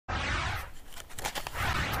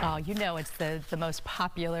Oh, you know it's the most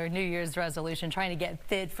popular New Year's resolution, trying to get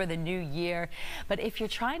fit for the new year. But if you're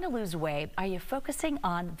trying to lose weight, are you focusing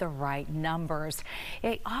on the right numbers?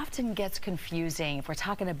 It often gets confusing if we're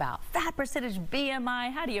talking about fat percentage,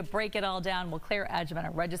 BMI. How do you break it all down? Well, Claire Edgemon,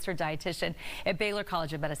 a registered dietitian at Baylor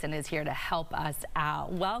College of Medicine, is here to help us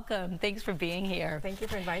out. Welcome. Thanks for being here. Thank you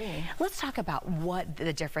for inviting me. Let's talk about what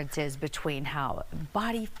the difference is between how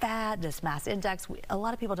body fat, this mass index. A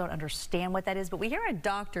lot of people don't understand what that is, but we hear a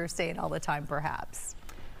doctor say it all the time, perhaps.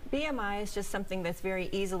 BMI is just something that's very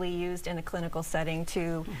easily used in a clinical setting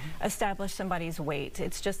to establish somebody's weight.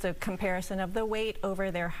 It's just a comparison of the weight over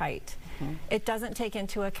their height. It doesn't take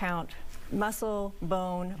into account muscle,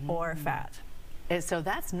 bone, or fat. So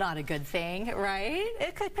that's not a good thing, right?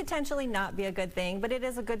 It could potentially not be a good thing, but it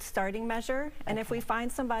is a good starting measure. And if we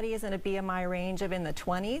find somebody is in a BMI range of in the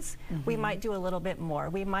 20s, we might do a little bit more.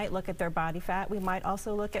 We might look at their body fat. We might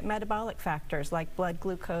also look at metabolic factors like blood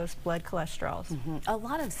glucose, blood cholesterols. A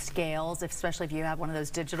lot of scales, especially if you have one of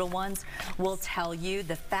those digital ones, will tell you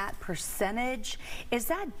the fat percentage. Is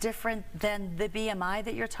that different than the BMI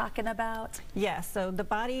that you're talking about? Yes, so the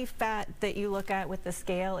body fat that you look at with the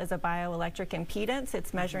scale is a bioelectric impedance.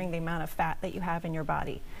 It's measuring the amount of fat that you have in your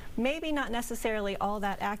body. Maybe not necessarily all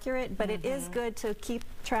that accurate, but it is good to keep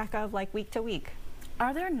track of, like, week to week.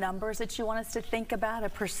 Are there numbers that you want us to think about, a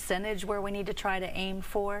percentage where we need to try to aim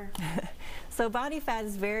for? So body fat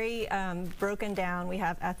is very broken down. We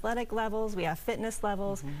have athletic levels, we have fitness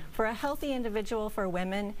levels. For a healthy individual, for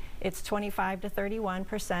women, it's 25 to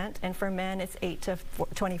 31%, and for men, it's 8 to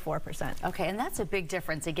 24%. Okay, and that's a big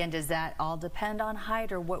difference. Again, does that all depend on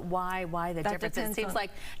height, or why the difference? It seems like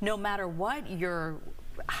no matter what your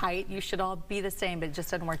height, you should all be the same, but it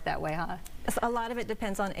just doesn't work that way, huh? A lot of it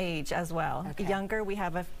depends on age as well. Okay. Younger, we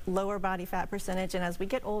have a lower body fat percentage, and as we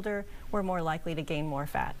get older, we're more likely to gain more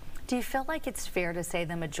fat. Do you feel like it's fair to say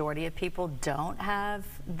the majority of people don't have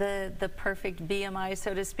the perfect BMI,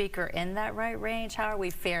 so to speak, or in that right range? How are we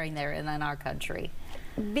faring there in our country?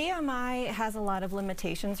 BMI has a lot of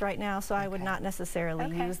limitations right now, so I would not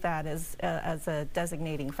necessarily use that as a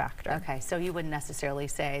designating factor. Okay, so you wouldn't necessarily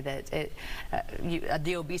say that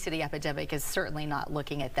the obesity epidemic is certainly not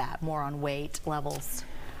looking at that, more on weight levels.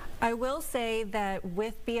 I will say that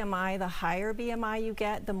with BMI, the higher BMI you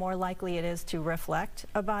get, the more likely it is to reflect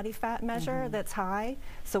a body fat measure that's high.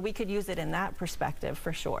 So we could use it in that perspective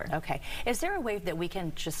for sure. Okay. Is there a way that we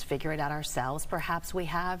can just figure it out ourselves? Perhaps we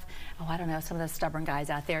have, I don't know, some of the stubborn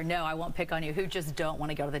guys out there, no, I won't pick on you, who just don't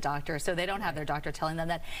want to go to the doctor, so they don't have their doctor telling them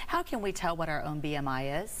that. How can we tell what our own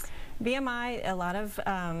BMI is? BMI, a lot of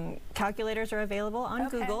calculators are available on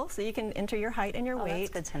Google, so you can enter your height and your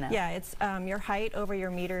weight. That's good to know. Yeah, it's your height over your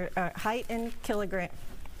meter, height in kilograms,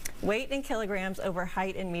 weight in kilograms over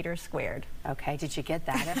height in meters squared. Okay, did you get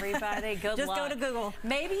that, everybody? Good just luck. Go to Google.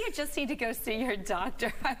 Maybe you just need to go see your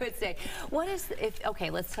doctor, I would say. Okay,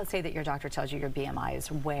 let's say that your doctor tells you your BMI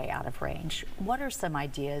is way out of range. What are some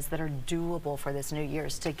ideas that are doable for this New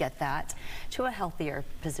Year's to get that to a healthier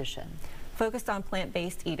position? Focused on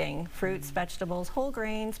plant-based eating, fruits, vegetables, whole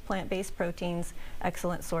grains, plant-based proteins,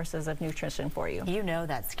 excellent sources of nutrition for you. You know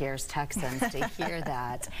that scares Texans to hear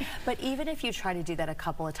that. But even if you try to do that a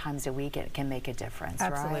couple of times a week, it can make a difference,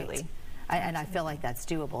 Absolutely. right? And I feel like that's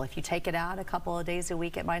doable. If you take it out a couple of days a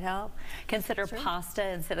week, it might help. Consider pasta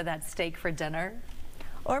instead of that steak for dinner.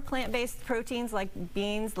 Or plant-based proteins like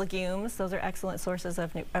beans, legumes. Those are excellent sources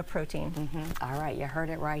of protein. All right, you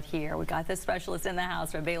heard it right here. We got the specialist in the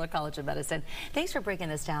house from Baylor College of Medicine. Thanks for breaking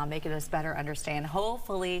this down, making us better understand,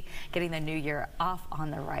 hopefully getting the new year off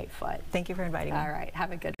on the right foot. Thank you for inviting me. All right,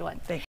 have a good one. Thanks.